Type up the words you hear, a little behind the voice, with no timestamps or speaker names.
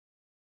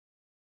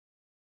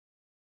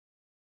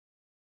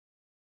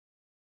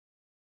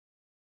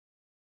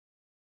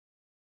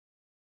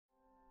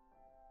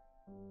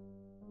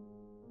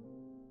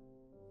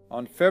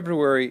On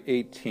February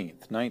 18,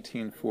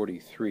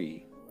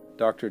 1943,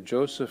 Dr.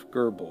 Joseph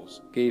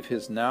Goebbels gave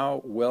his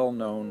now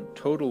well-known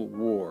Total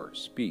War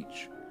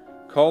speech,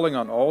 calling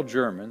on all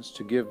Germans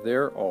to give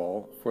their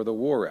all for the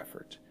war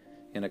effort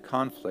in a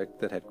conflict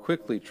that had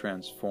quickly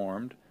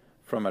transformed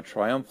from a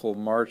triumphal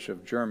march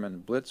of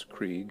German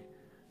blitzkrieg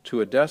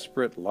to a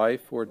desperate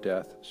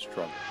life-or-death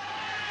struggle.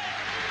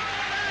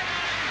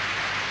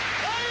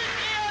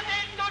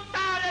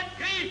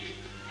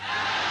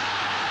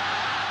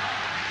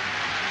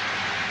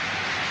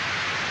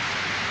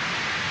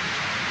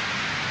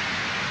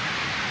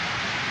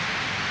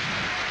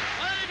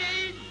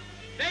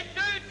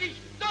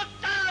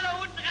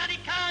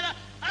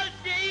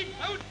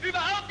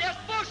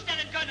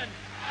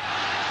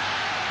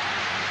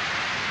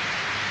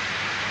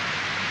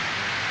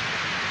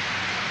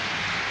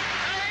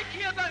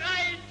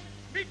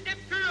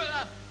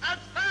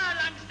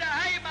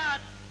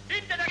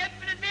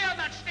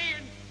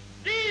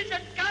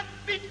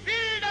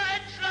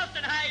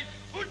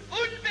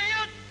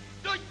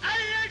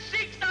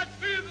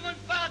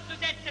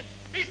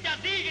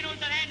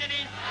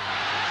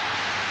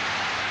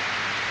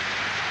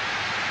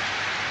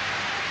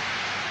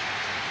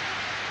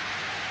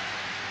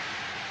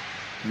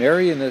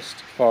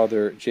 Marianist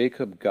Father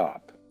Jacob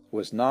Gopp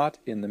was not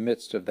in the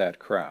midst of that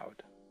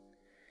crowd.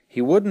 He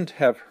wouldn't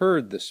have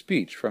heard the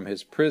speech from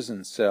his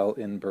prison cell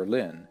in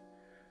Berlin,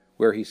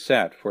 where he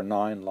sat for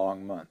 9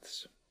 long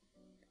months.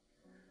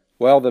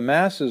 While the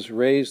masses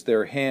raised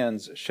their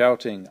hands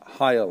shouting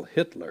 "Heil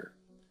Hitler,"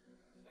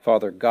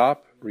 Father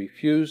Gopp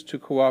refused to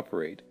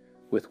cooperate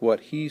with what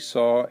he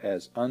saw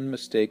as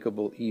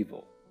unmistakable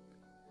evil,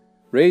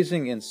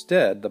 raising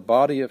instead the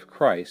body of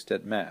Christ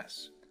at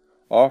Mass,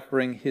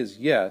 offering his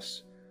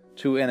yes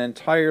to an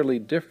entirely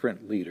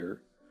different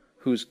leader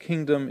whose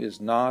kingdom is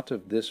not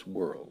of this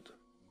world.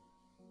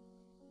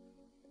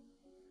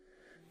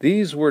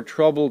 These were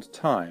troubled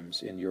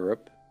times in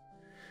Europe.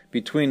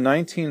 Between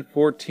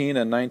 1914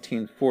 and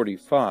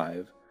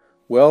 1945,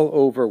 well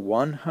over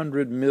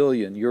 100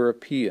 million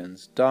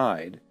Europeans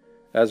died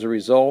as a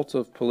result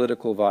of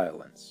political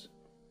violence.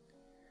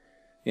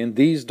 In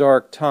these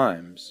dark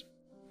times,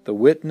 the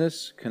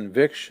witness,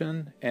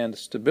 conviction, and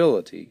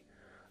stability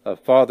of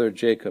Father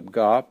Jacob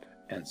Gopp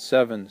and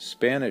 7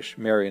 Spanish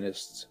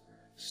Marianists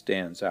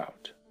stands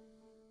out.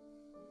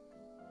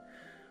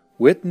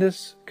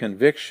 Witness,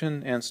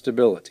 conviction, and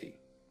stability,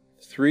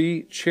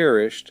 3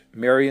 cherished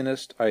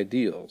Marianist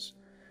ideals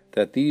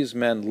that these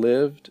men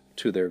lived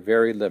to their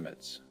very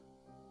limits.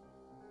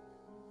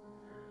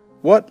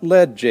 What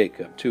led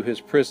Jacob to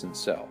his prison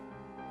cell?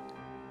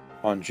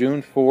 On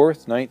June 4,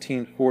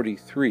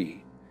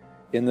 1943,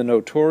 in the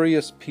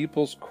notorious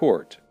People's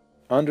Court,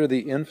 under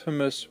the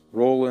infamous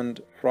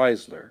Roland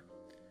Freisler,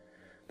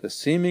 the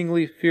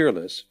seemingly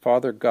fearless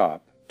Father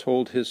Gopp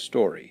told his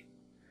story,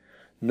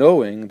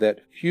 knowing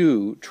that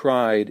few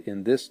tried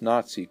in this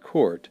Nazi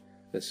court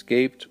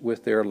escaped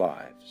with their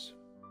lives.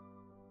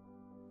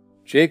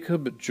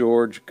 Jacob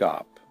George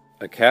Gopp,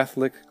 a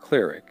Catholic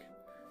cleric,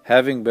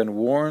 having been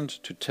warned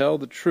to tell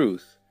the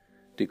truth,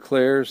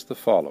 declares the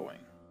following.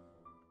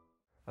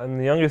 I'm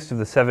the youngest of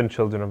the 7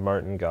 children of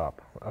Martin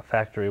Gopp, a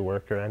factory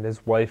worker, and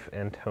his wife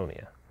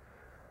Antonia.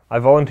 I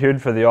volunteered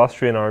for the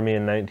Austrian army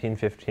in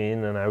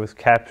 1915, and I was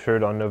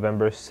captured on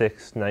November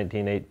 6,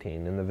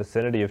 1918, in the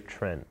vicinity of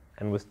Trent,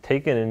 and was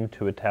taken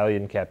into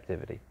Italian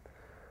captivity,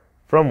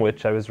 from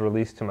which I was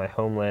released to my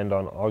homeland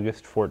on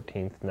August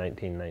 14,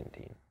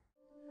 1919.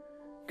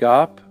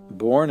 Gopp,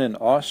 born in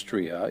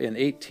Austria in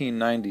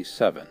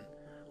 1897,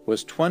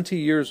 was 20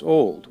 years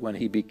old when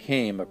he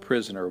became a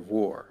prisoner of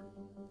war.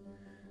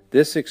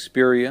 This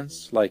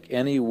experience, like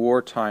any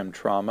wartime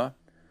trauma,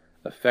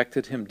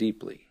 affected him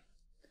deeply.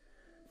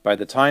 By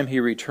the time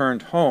he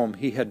returned home,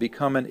 he had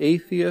become an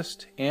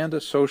atheist and a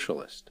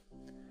socialist.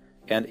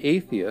 An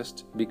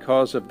atheist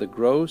because of the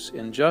gross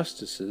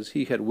injustices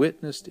he had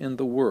witnessed in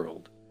the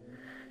world,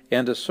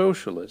 and a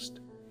socialist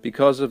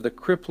because of the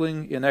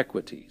crippling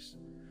inequities,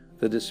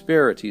 the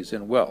disparities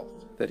in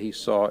wealth that he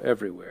saw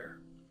everywhere.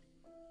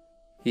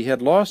 He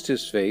had lost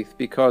his faith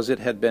because it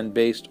had been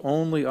based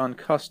only on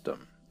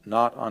custom,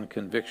 not on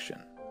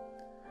conviction.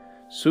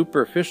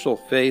 Superficial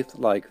faith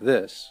like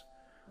this,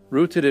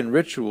 rooted in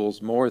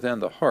rituals more than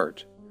the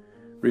heart,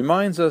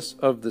 reminds us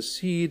of the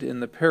seed in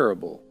the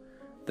parable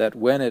that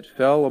when it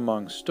fell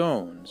among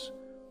stones,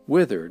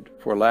 withered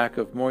for lack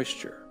of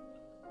moisture.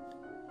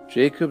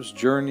 Jacob's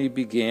journey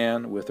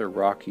began with a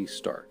rocky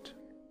start.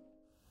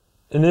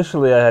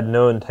 Initially, I had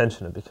no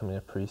intention of becoming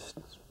a priest,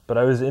 but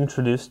I was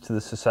introduced to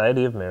the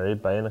Society of Mary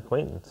by an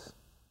acquaintance.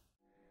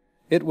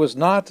 It was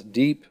not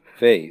deep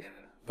faith,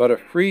 but a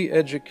free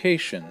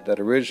education that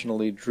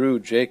originally drew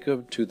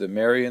Jacob to the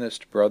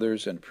Marianist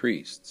brothers and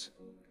priests.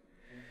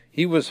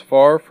 He was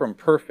far from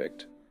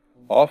perfect,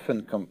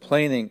 often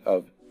complaining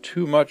of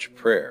too much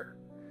prayer,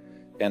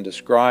 and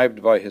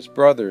described by his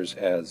brothers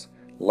as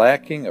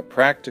lacking a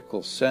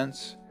practical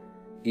sense,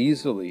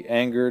 easily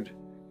angered,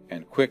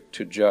 and quick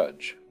to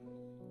judge.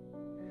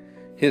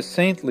 His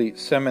saintly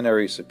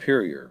seminary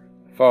superior,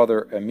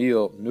 Father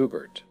Emile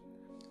Neubert,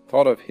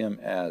 thought of him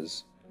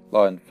as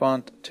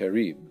l'enfant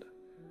terrible,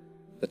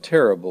 the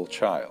terrible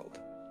child.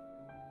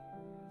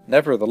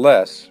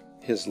 Nevertheless,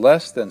 his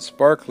less than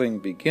sparkling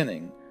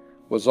beginning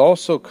was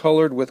also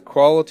colored with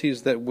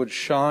qualities that would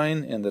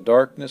shine in the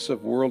darkness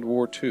of World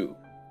War II.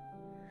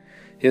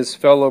 His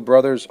fellow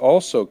brothers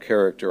also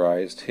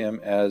characterized him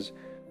as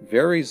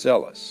very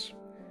zealous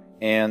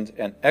and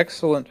an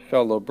excellent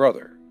fellow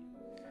brother,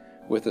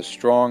 with a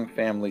strong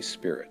family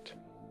spirit.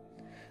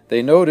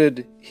 They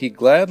noted he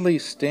gladly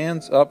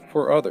stands up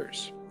for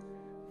others,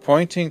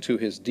 pointing to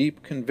his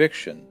deep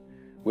conviction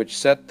which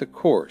set the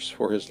course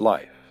for his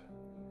life.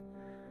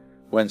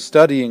 When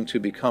studying to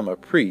become a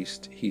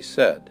priest, he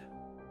said,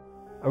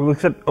 "I will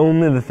accept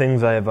only the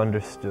things I have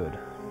understood.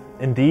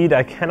 Indeed,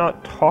 I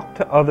cannot talk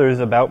to others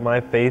about my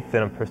faith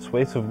in a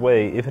persuasive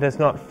way if it has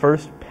not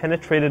first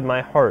penetrated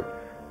my heart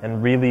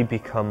and really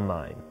become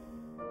mine."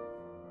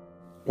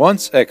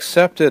 Once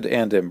accepted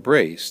and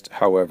embraced,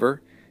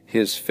 however,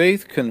 his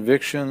faith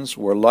convictions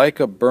were like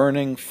a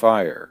burning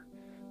fire,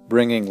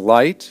 bringing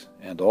light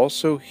and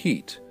also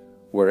heat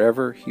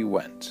wherever he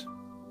went.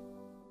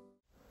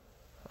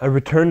 I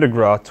returned to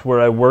Graz,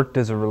 where I worked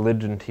as a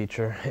religion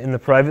teacher in the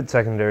private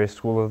secondary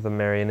school of the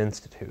Marian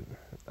Institute.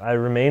 I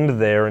remained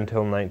there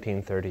until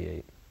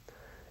 1938.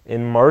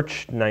 In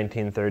March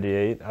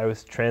 1938, I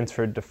was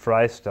transferred to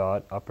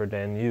Freistadt, Upper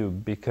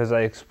Danube, because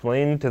I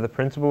explained to the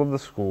principal of the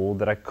school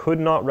that I could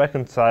not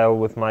reconcile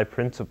with my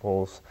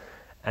principles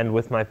and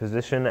with my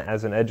position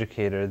as an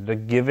educator the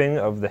giving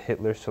of the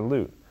Hitler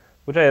salute,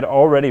 which I had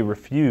already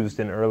refused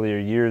in earlier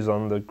years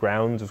on the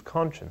grounds of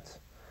conscience.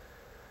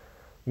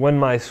 When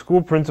my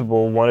school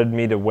principal wanted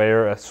me to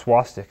wear a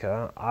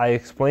swastika, I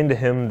explained to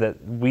him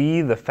that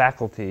we, the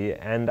faculty,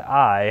 and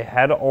I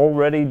had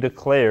already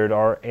declared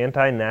our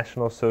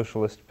anti-National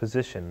Socialist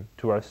position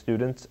to our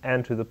students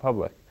and to the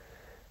public,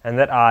 and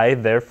that I,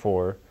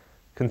 therefore,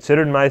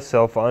 considered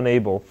myself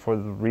unable, for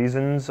the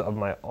reasons of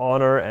my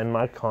honor and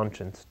my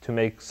conscience, to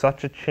make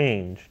such a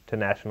change to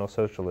National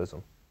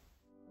Socialism.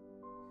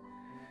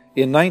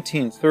 In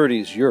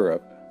 1930s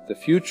Europe, the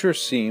future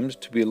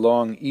seemed to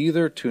belong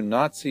either to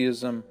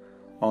Nazism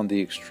on the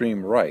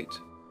extreme right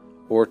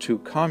or to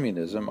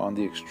communism on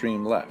the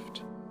extreme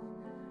left.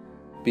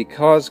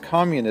 Because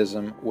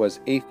communism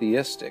was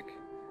atheistic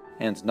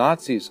and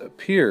Nazis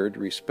appeared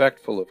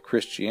respectful of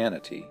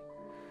Christianity,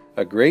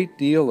 a great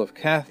deal of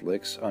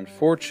Catholics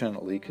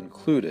unfortunately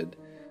concluded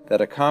that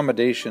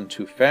accommodation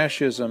to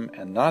fascism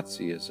and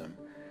Nazism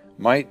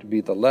might be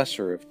the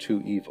lesser of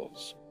two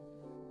evils.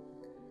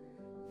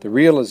 The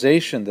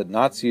realization that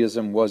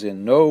Nazism was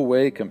in no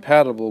way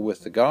compatible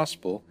with the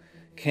gospel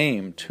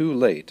came too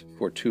late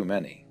for too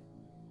many.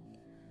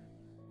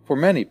 For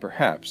many,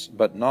 perhaps,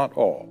 but not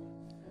all.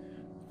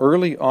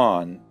 Early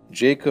on,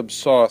 Jacob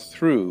saw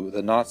through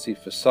the Nazi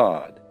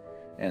facade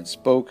and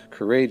spoke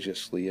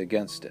courageously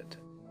against it.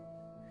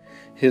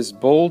 His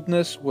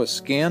boldness was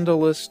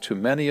scandalous to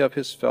many of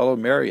his fellow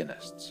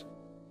Marianists.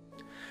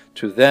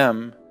 To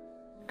them,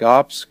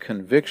 Gop's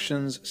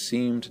convictions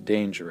seemed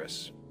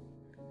dangerous.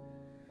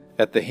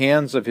 At the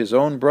hands of his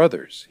own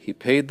brothers, he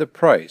paid the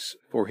price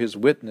for his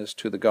witness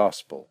to the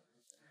gospel.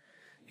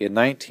 In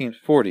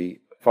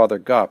 1940, Father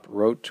Gop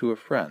wrote to a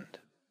friend,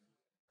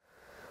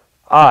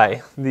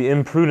 I, the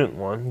imprudent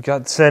one,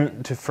 got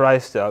sent to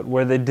Freistadt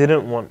where they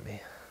didn't want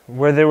me,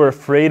 where they were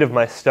afraid of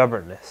my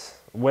stubbornness,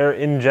 where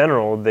in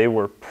general they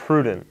were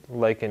prudent,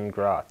 like in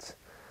Graz.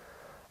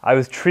 I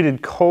was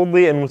treated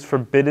coldly and was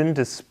forbidden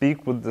to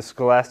speak with the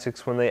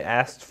scholastics when they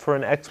asked for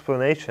an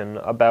explanation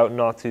about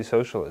Nazi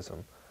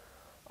socialism.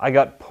 I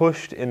got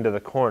pushed into the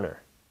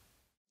corner.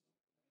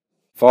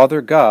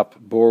 Father Gop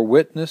bore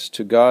witness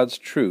to God's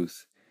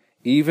truth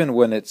even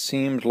when it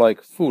seemed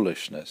like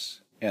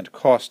foolishness and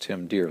cost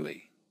him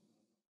dearly.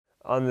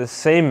 On this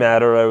same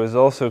matter, I was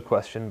also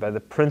questioned by the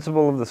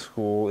principal of the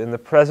school in the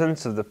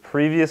presence of the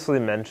previously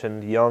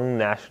mentioned young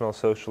National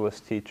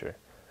Socialist teacher.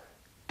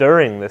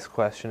 During this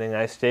questioning,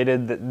 I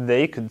stated that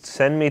they could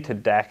send me to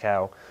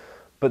Dachau,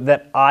 but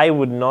that I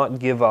would not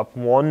give up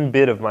one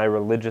bit of my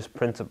religious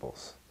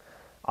principles.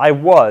 I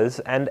was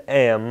and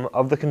am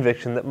of the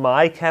conviction that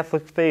my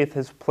Catholic faith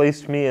has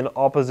placed me in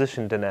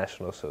opposition to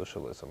National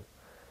Socialism.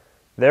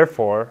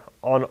 Therefore,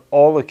 on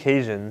all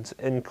occasions,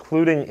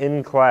 including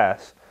in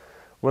class,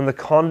 when the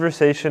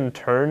conversation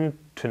turned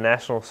to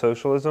National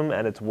Socialism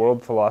and its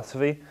world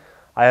philosophy,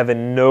 I have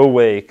in no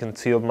way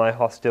concealed my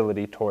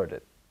hostility toward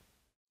it.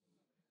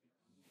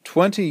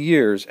 20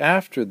 years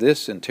after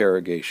this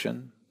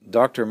interrogation,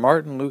 Dr.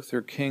 Martin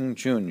Luther King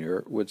Jr.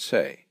 would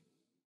say,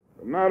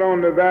 Not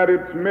only that,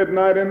 it's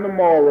midnight in the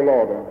moral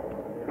order.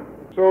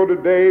 So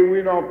today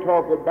we don't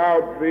talk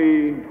about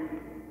the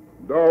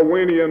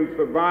Darwinian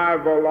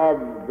survival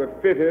of the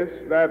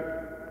fittest.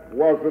 That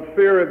was the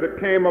theory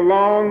that came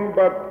along,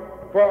 but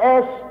for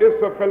us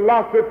it's a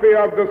philosophy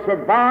of the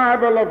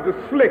survival of the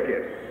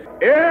slickest.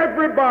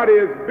 Everybody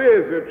is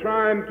busy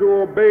trying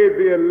to obey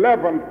the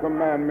 11th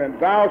commandment,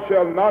 thou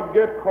shalt not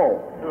get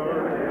caught.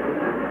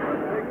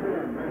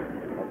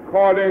 Of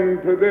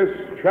According to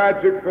this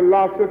tragic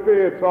philosophy,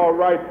 it's all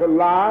right to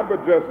lie,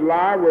 but just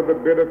lie with a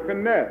bit of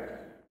finesse.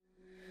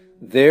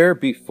 There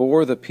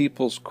before the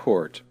people's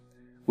court,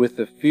 with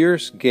the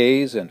fierce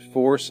gaze and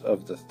force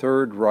of the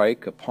Third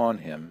Reich upon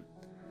him,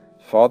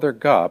 Father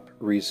Gopp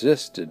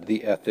resisted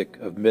the ethic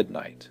of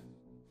midnight.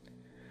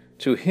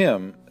 To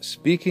him,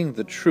 speaking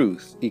the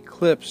truth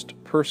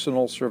eclipsed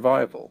personal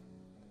survival.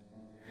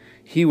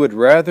 He would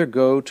rather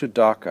go to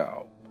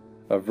Dachau,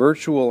 a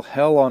virtual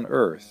hell on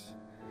earth,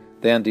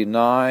 than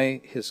deny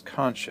his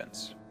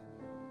conscience.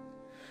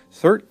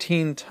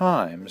 13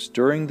 times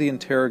during the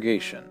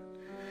interrogation,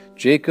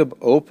 Jacob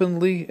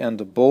openly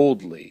and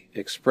boldly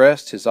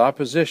expressed his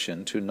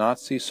opposition to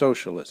Nazi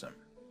socialism.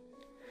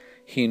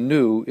 He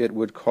knew it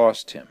would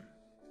cost him,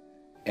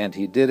 and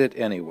he did it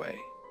anyway.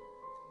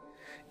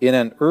 In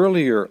an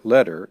earlier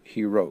letter,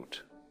 he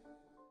wrote,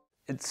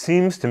 "It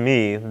seems to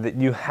me that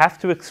you have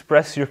to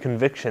express your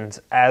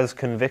convictions as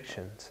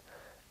convictions,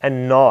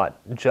 and not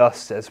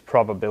just as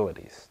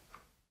probabilities."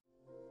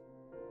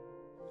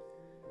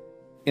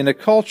 In a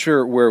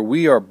culture where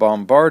we are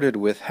bombarded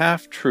with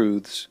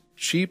half-truths,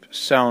 cheap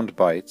sound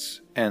bites,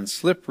 and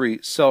slippery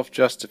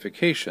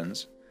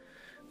self-justifications,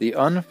 the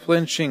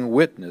unflinching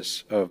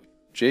witness of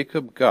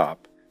Jacob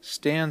Gopp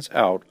stands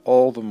out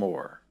all the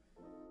more.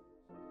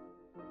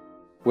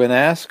 When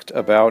asked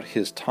about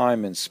his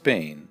time in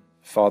Spain,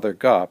 Father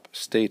Gopp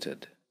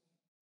stated,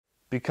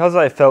 "Because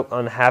I felt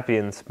unhappy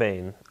in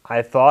Spain,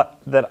 I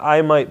thought that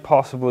I might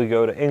possibly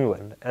go to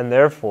England, and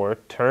therefore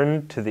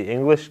turned to the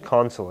English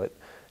consulate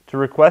to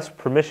request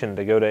permission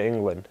to go to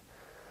England.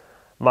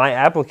 My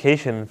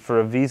application for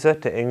a visa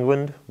to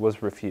England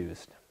was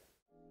refused."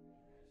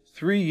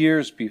 3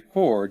 years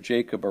before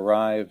Jacob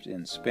arrived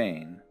in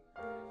Spain,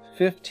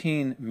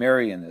 15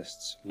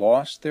 Marianists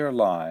lost their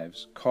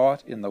lives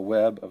caught in the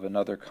web of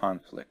another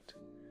conflict,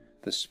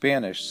 the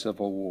Spanish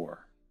Civil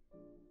War.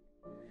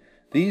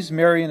 These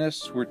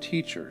Marianists were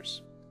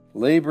teachers,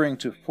 laboring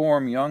to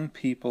form young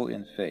people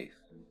in faith.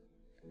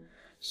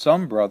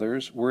 Some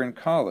brothers were in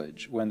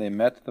college when they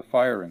met the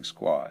firing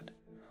squad,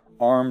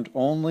 armed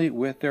only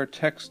with their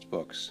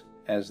textbooks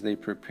as they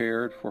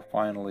prepared for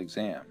final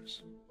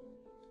exams.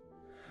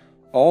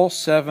 All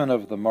 7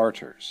 of the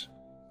martyrs,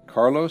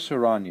 Carlos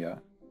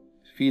Arana,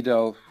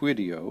 Fidel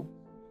Fuidio,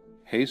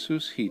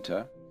 Jesus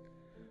Hita,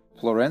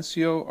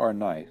 Florencio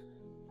Arnaiz,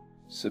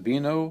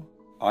 Sabino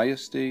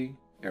Ayeste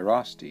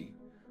Erasti,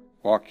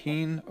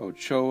 Joaquin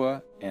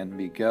Ochoa, and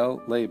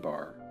Miguel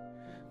Leibar,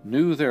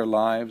 knew their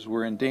lives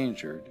were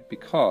endangered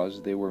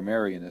because they were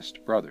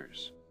Marianist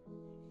brothers.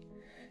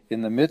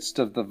 In the midst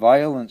of the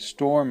violent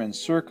storm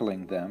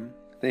encircling them,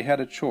 they had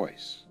a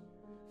choice,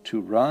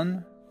 to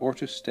run or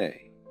to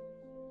stay.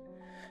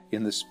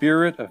 In the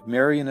spirit of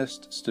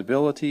Marianist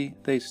stability,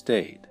 they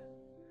stayed,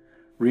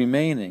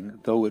 remaining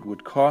though it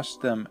would cost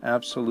them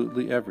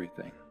absolutely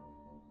everything.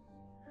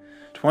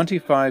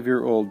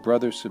 25-year-old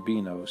Brother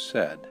Sabino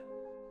said,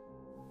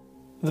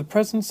 "The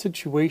present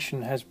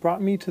situation has brought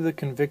me to the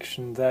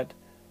conviction that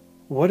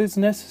what is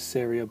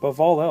necessary above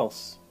all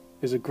else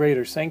is a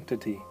greater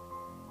sanctity.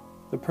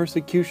 The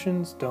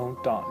persecutions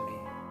don't daunt me."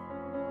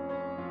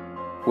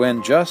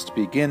 When just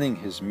beginning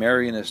his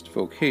Marianist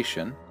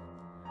vocation,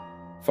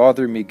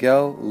 Father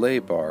Miguel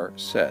Leibar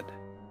said,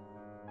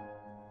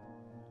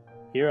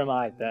 "Here am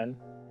I, then,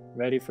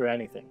 ready for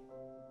anything.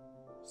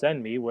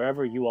 Send me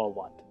wherever you all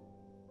want.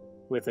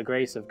 With the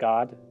grace of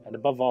God, and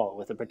above all,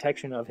 with the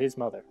protection of His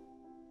Mother,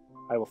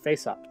 I will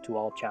face up to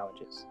all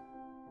challenges."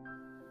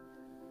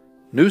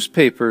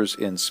 Newspapers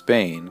in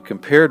Spain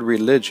compared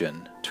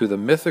religion to the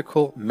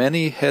mythical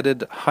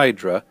many-headed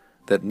hydra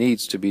that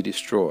needs to be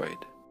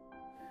destroyed.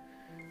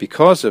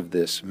 Because of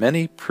this,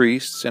 many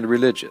priests and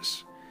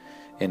religious,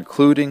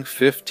 including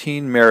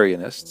 15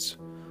 Marianists,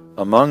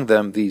 among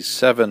them these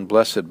 7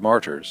 blessed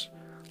martyrs,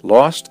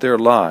 lost their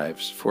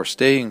lives for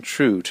staying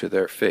true to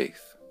their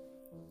faith.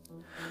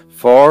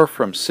 Far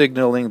from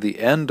signaling the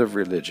end of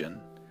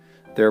religion,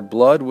 their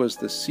blood was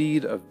the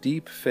seed of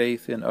deep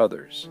faith in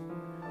others,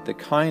 the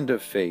kind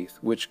of faith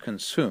which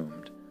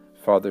consumed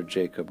Father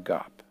Jacob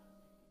Gopp.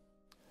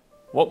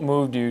 What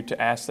moved you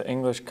to ask the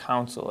English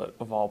consulate,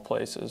 of all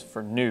places,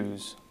 for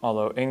news,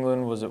 although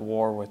England was at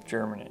war with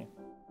Germany?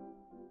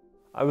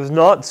 I was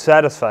not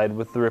satisfied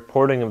with the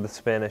reporting of the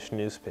Spanish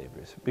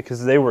newspapers,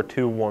 because they were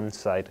too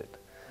one-sided.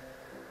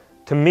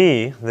 To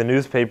me, the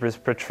newspapers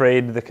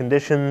portrayed the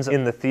conditions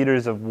in the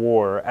theaters of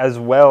war, as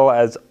well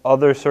as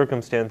other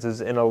circumstances,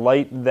 in a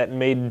light that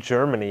made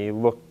Germany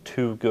look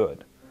too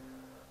good.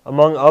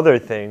 Among other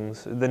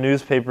things, the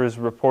newspapers'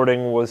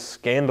 reporting was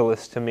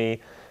scandalous to me,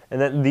 and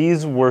that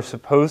these were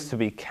supposed to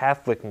be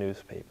Catholic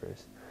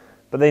newspapers,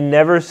 but they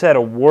never said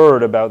a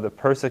word about the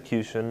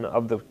persecution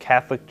of the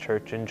Catholic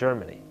Church in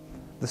Germany.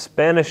 The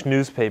Spanish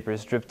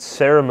newspapers dripped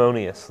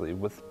ceremoniously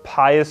with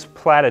pious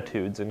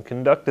platitudes and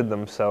conducted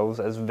themselves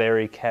as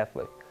very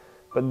Catholic,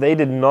 but they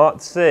did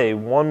not say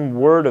one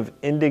word of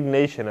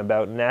indignation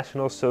about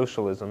National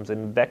Socialism's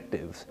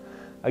invectives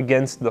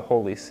against the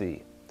Holy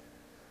See.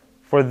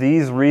 For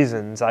these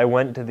reasons, I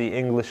went to the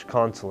English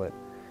consulate,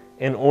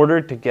 in order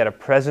to get a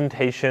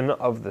presentation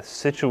of the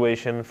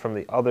situation from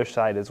the other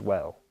side as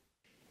well.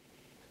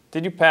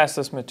 Did you pass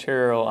this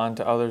material on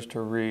to others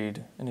to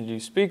read, and did you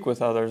speak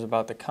with others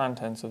about the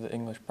contents of the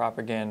English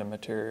propaganda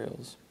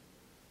materials?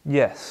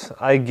 Yes,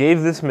 I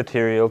gave this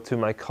material to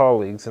my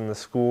colleagues in the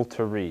school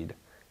to read,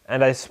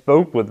 and I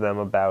spoke with them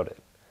about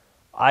it.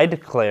 I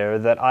declare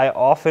that I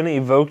often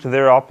evoked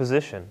their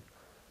opposition.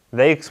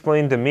 They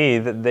explained to me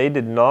that they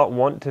did not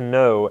want to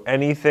know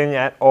anything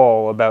at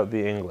all about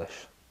the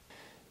English.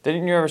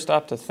 Didn't you ever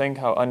stop to think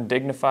how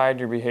undignified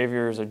your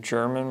behavior as a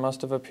German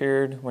must have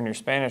appeared when your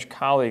Spanish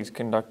colleagues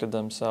conducted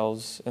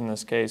themselves, in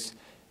this case,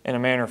 in a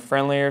manner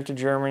friendlier to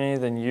Germany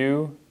than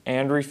you,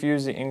 and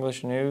refused the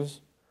English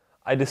news?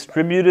 I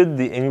distributed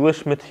the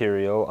English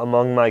material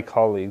among my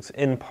colleagues,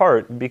 in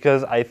part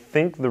because I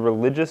think the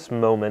religious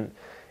moment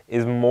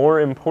is more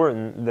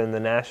important than the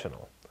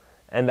national,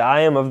 and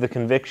I am of the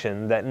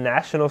conviction that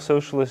National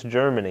Socialist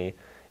Germany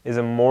is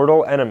a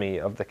mortal enemy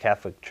of the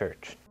Catholic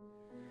Church.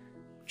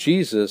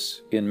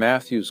 Jesus, in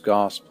Matthew's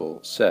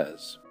Gospel,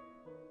 says,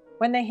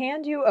 "When they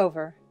hand you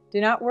over,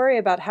 do not worry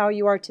about how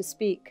you are to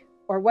speak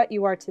or what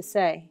you are to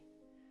say.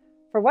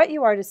 For what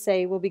you are to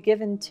say will be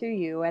given to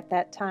you at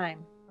that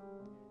time.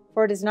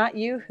 For it is not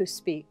you who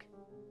speak,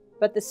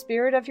 but the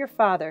Spirit of your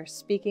Father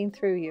speaking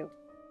through you."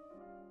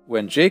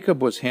 When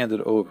Jacob was handed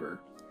over,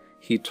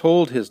 he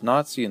told his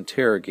Nazi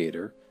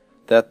interrogator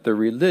that the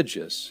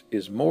religious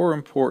is more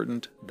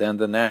important than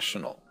the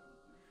national,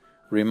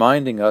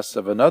 reminding us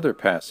of another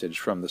passage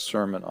from the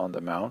Sermon on the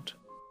Mount.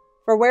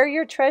 "For where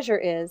your treasure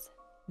is,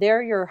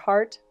 there your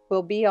heart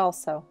will be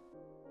also."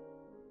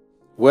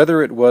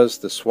 Whether it was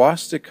the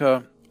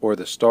swastika or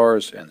the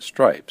stars and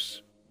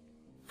stripes,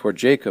 for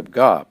Jacob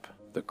Gopp,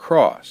 the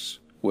cross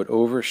would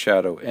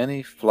overshadow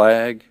any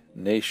flag,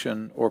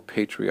 nation, or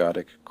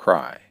patriotic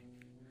cry.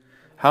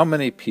 How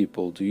many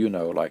people do you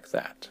know like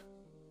that?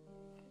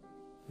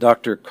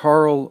 Dr.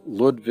 Karl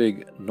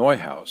Ludwig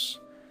Neuhaus,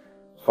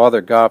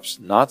 Father Gopp's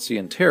Nazi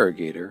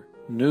interrogator,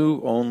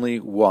 knew only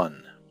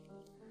one.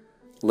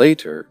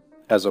 Later,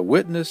 as a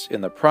witness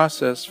in the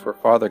process for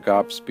Father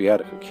Gopp's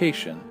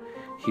beatification,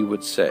 he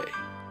would say,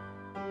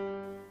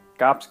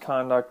 Gopp's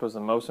conduct was the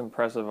most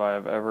impressive I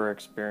have ever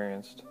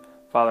experienced.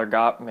 Father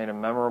Gopp made a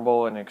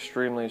memorable and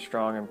extremely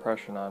strong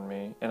impression on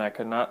me, and I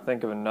could not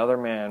think of another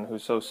man who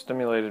so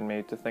stimulated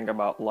me to think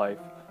about life,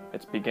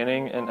 its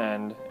beginning and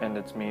end, and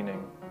its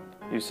meaning.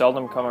 You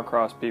seldom come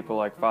across people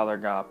like Father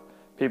Gopp,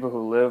 people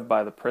who live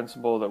by the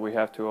principle that we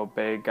have to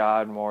obey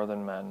God more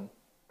than men.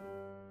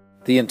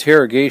 The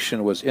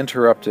interrogation was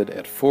interrupted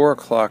at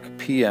 4:00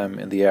 p.m.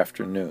 in the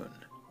afternoon.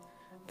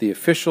 The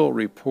official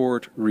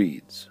report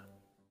reads,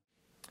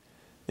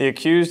 The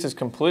accused has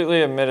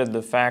completely admitted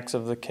the facts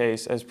of the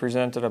case as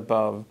presented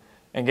above,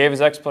 and gave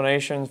his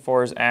explanation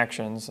for his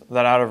actions,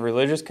 that out of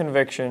religious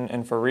conviction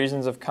and for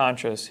reasons of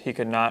conscience he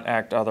could not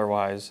act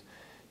otherwise.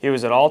 He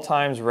was at all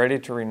times ready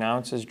to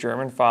renounce his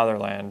German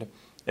fatherland,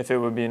 if it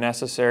would be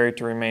necessary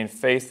to remain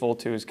faithful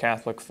to his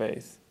Catholic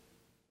faith.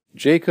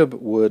 Jacob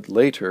would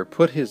later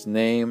put his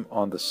name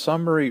on the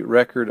summary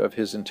record of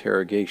his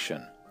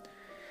interrogation.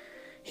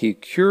 He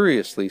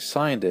curiously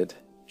signed it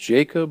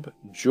Jacob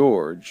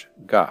George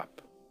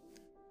Gopp.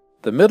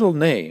 The middle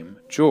name,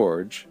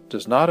 George,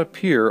 does not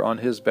appear on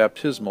his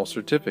baptismal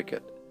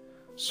certificate,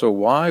 so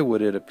why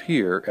would it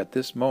appear at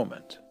this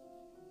moment?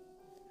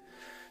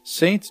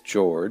 Saint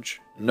George,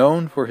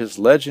 known for his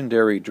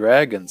legendary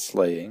dragon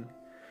slaying,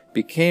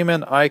 became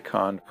an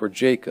icon for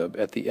Jacob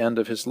at the end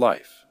of his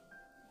life.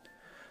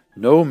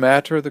 No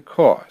matter the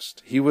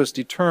cost, he was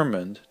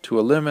determined to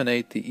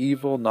eliminate the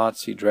evil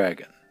Nazi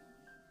dragon.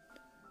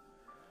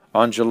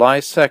 On July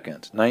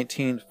 2nd,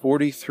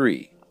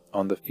 1943,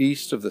 on the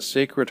feast of the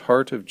Sacred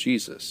Heart of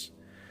Jesus,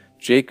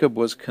 Jacob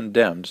was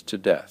condemned to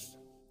death.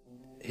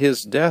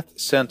 His death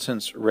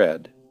sentence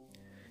read,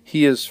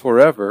 "He is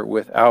forever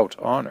without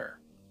honor."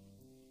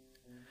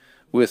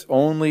 With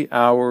only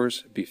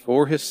hours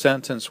before his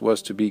sentence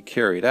was to be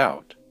carried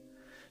out,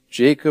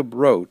 Jacob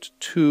wrote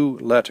 2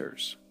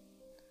 letters.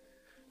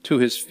 To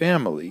his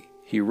family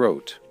he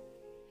wrote,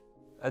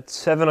 At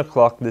 7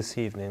 o'clock this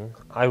evening,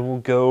 I will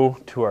go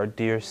to our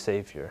dear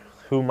Savior,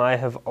 whom I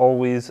have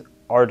always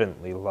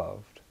ardently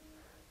loved.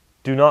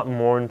 Do not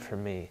mourn for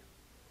me.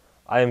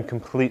 I am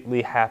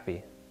completely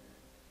happy.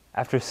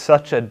 After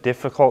such a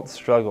difficult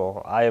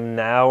struggle, I am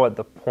now at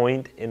the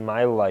point in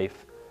my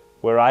life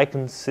where I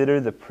consider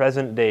the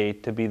present day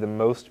to be the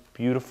most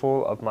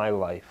beautiful of my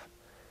life.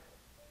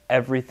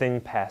 Everything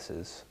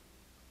passes,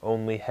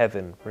 only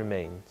heaven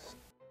remains.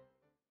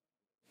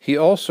 He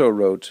also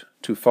wrote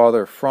to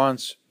Father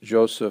Franz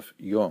Joseph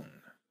Jung,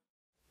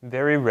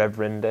 Very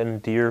Reverend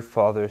and dear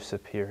Father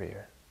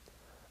Superior,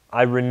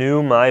 I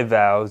renew my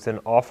vows and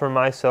offer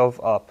myself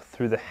up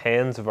through the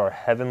hands of our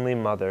Heavenly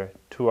Mother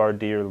to our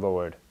dear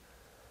Lord.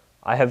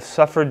 I have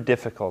suffered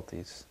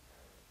difficulties,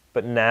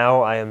 but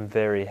now I am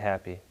very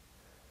happy.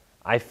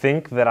 I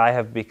think that I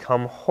have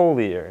become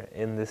holier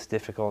in this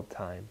difficult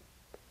time.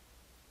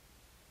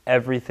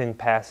 Everything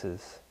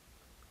passes,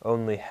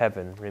 only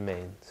heaven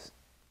remains.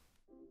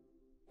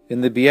 In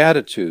the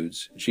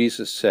Beatitudes,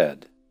 Jesus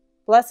said,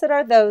 "Blessed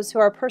are those who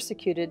are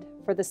persecuted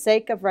for the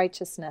sake of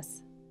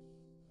righteousness."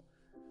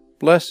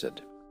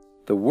 Blessed,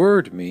 the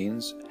word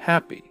means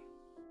happy.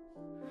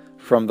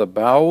 From the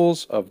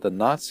bowels of the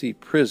Nazi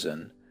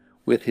prison,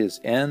 with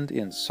his end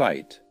in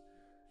sight,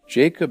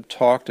 Jacob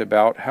talked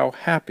about how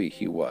happy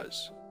he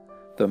was,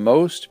 the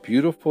most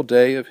beautiful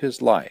day of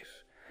his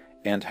life,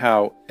 and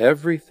how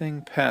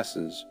everything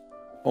passes,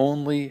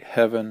 only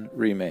heaven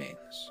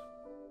remains.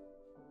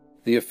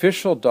 The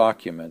official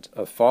document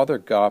of Father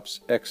Gop's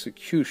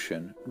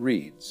execution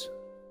reads,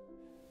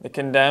 "The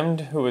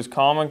condemned, who was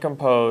calm and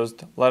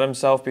composed, let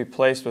himself be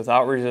placed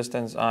without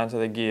resistance onto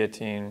the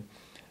guillotine,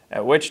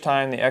 at which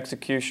time the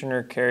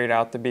executioner carried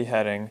out the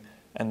beheading,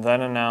 and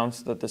then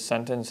announced that the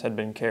sentence had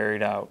been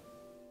carried out."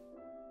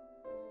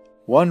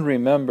 One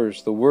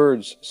remembers the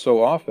words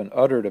so often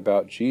uttered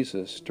about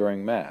Jesus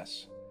during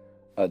Mass,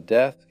 a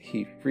death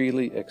he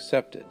freely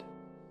accepted.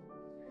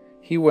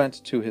 He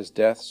went to his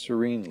death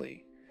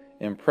serenely,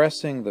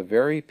 impressing the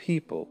very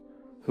people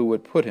who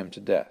would put him to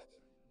death.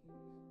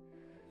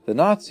 The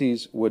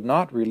Nazis would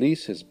not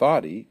release his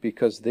body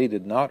because they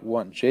did not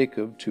want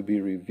Jacob to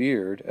be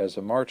revered as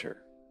a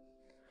martyr.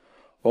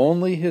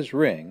 Only his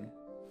ring,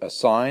 a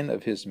sign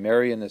of his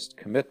Marianist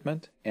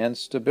commitment and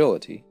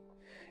stability,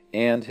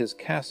 and his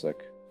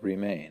cassock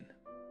remain.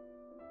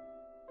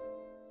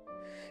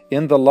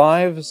 In the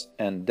lives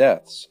and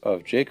deaths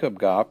of Jacob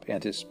Gop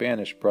and his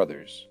Spanish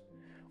brothers,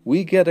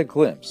 we get a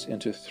glimpse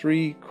into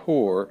three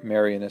core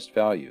Marianist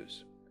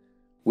values: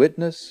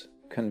 witness,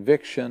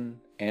 conviction,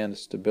 and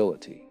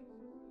stability.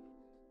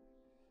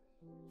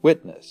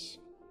 Witness.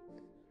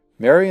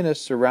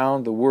 Marianists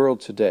around the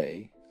world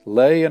today,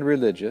 lay and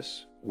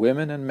religious,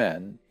 women and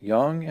men,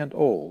 young and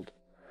old,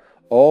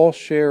 all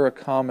share a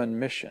common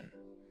mission: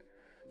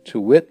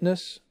 to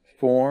witness,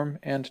 form,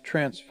 and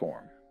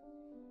transform.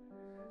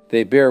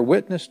 They bear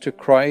witness to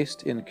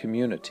Christ in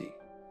community,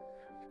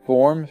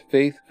 form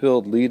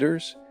faith-filled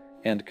leaders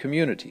and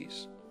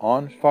communities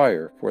on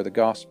fire for the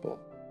gospel,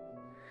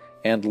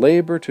 and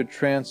labor to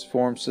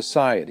transform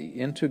society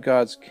into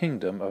God's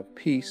kingdom of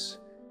peace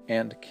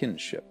and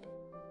kinship.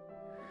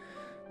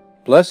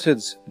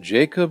 Blesseds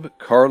Jacob,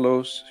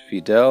 Carlos,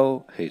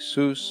 Fidel,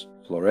 Jesus,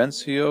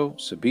 Florencio,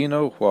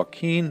 Sabino,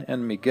 Joaquin,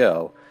 and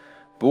Miguel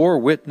bore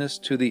witness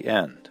to the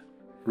end,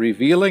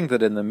 revealing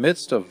that in the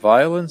midst of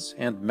violence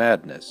and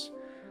madness,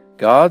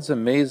 God's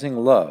amazing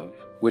love,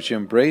 which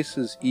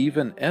embraces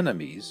even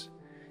enemies,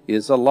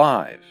 is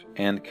alive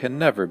and can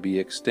never be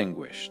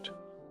extinguished.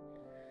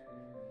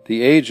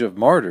 The age of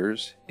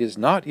martyrs is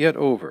not yet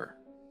over.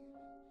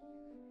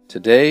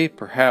 Today,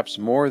 perhaps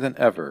more than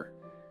ever,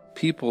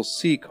 people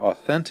seek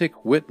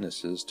authentic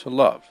witnesses to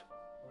love.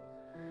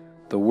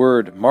 The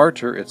word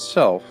martyr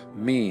itself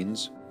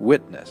means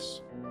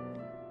witness.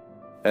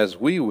 As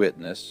we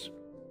witness,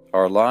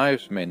 our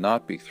lives may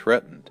not be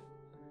threatened,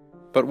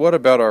 but what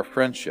about our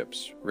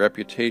friendships,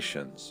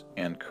 reputations,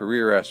 and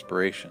career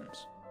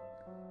aspirations?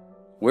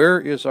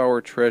 Where is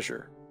our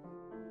treasure?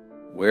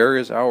 Where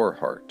is our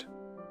heart?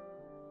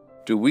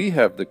 Do we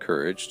have the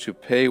courage to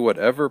pay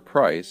whatever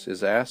price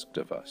is asked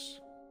of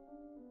us?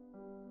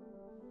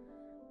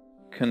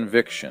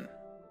 Conviction.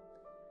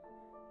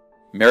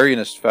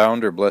 Marianist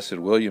founder Blessed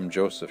William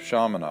Joseph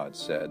Chaminade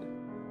said,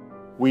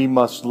 "We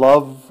must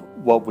love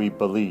what we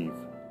believe,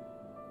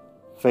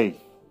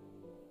 faith,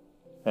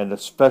 and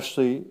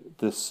especially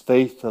this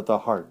faith of the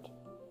heart,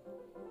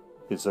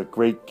 is a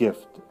great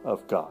gift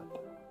of God."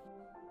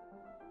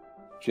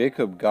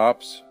 Jacob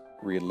Gop's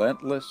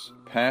relentless,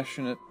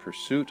 passionate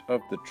pursuit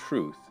of the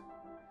truth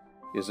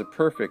is a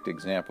perfect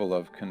example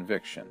of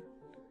conviction,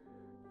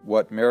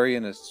 what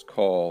Marianists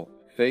call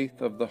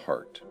faith of the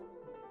heart.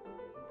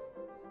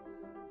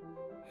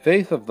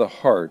 Faith of the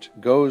heart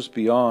goes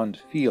beyond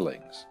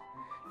feelings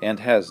and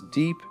has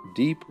deep,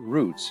 deep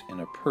roots in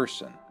a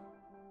person.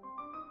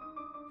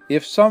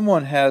 If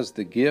someone has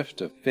the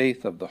gift of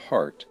faith of the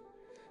heart,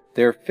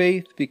 their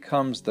faith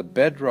becomes the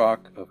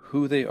bedrock of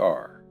who they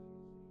are.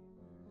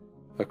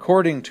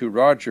 According to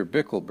Roger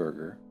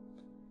Bickelberger,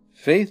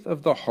 faith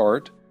of the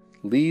heart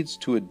leads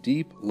to a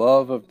deep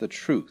love of the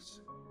truth,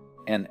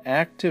 an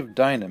active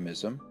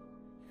dynamism,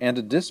 and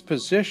a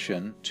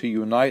disposition to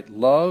unite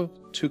love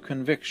to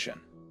conviction.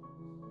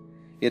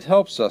 It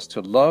helps us to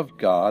love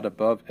God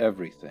above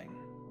everything.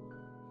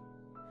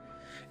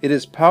 It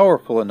is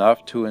powerful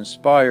enough to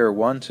inspire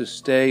one to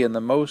stay in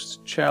the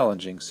most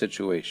challenging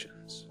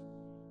situations.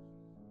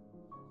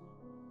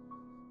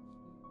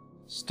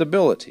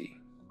 Stability.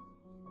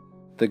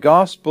 The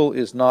gospel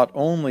is not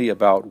only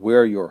about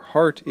where your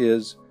heart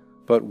is,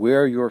 but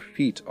where your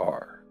feet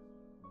are.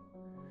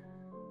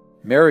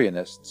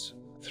 Marianists,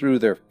 through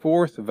their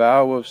fourth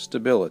vow of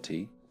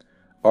stability,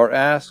 are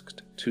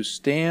asked to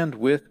stand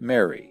with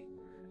Mary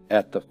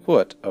at the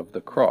foot of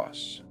the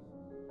cross.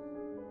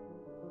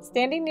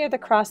 Standing near the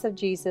cross of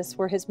Jesus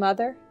were his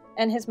mother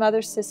and his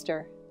mother's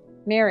sister,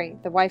 Mary,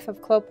 the wife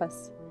of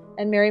Clopas,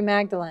 and Mary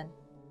Magdalene.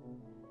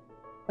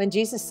 When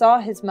Jesus saw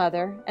his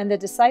mother and the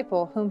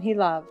disciple whom he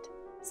loved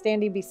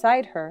standing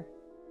beside her,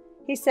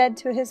 he said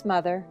to his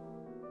mother,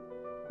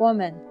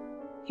 "Woman,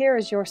 here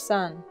is your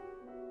son."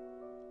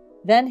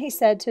 Then he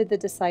said to the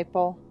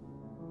disciple,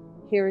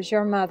 "Here is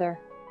your mother."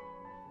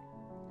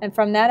 And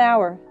from that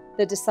hour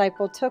the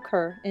disciple took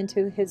her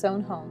into his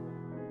own home.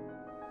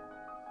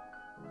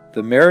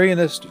 The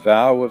Marianist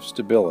vow of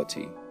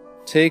stability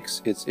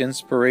takes its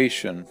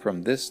inspiration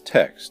from this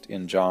text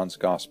in John's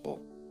Gospel.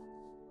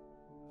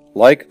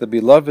 Like the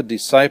beloved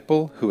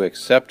disciple who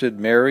accepted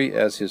Mary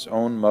as his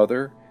own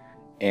mother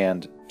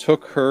and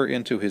took her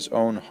into his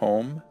own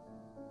home,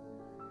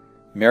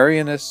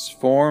 Marianists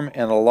form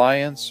an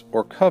alliance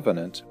or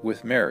covenant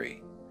with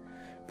Mary,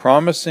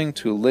 promising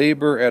to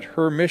labor at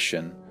her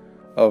mission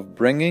of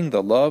bringing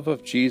the love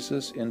of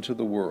Jesus into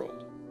the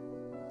world.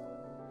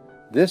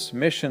 This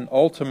mission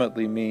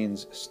ultimately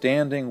means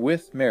standing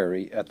with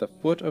Mary at the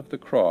foot of the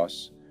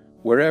cross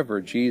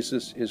wherever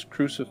Jesus is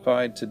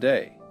crucified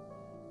today.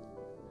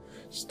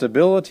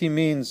 Stability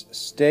means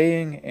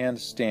staying and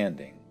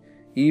standing,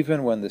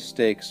 even when the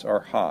stakes are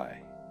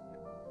high.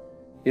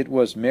 It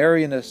was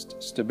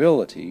Marianist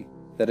stability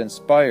that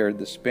inspired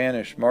the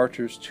Spanish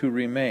martyrs to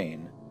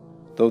remain,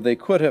 though they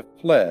could have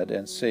fled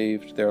and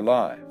saved their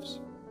lives.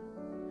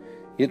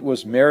 It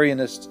was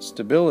Marianist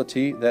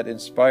stability that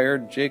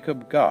inspired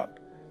Jacob Gopp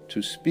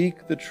to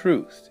speak the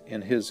truth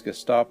in his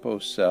Gestapo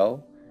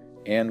cell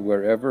and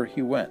wherever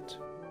he went.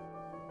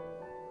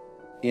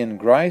 In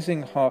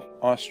Greisinghof,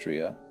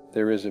 Austria,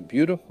 there is a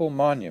beautiful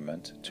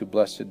monument to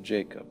Blessed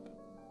Jacob.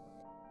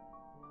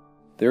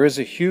 There is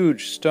a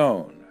huge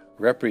stone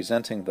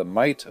representing the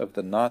might of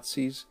the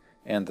Nazis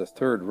and the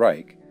Third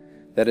Reich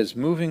that is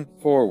moving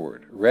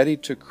forward, ready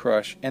to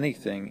crush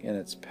anything in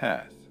its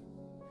path.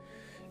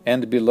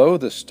 And below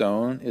the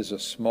stone is a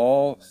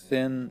small,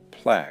 thin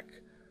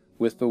plaque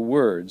with the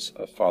words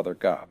of Father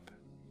Gopp.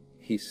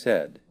 He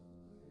said,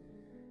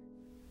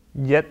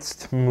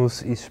 Jetzt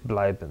muss ich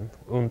bleiben,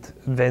 und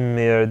wenn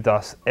mir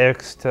das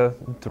Ärgste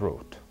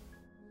droht.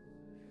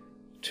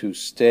 To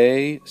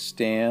stay,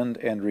 stand,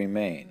 and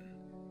remain,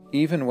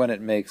 even when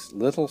it makes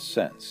little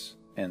sense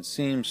and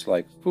seems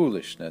like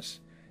foolishness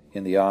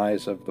in the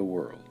eyes of the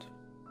world.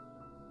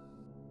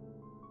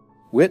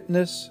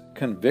 Witness,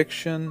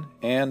 conviction,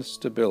 and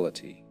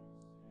stability.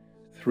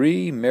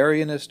 Three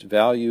Marianist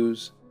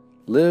values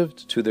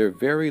lived to their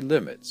very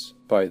limits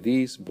by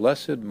these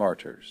blessed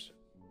martyrs.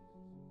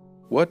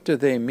 What do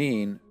they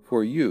mean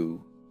for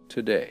you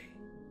today?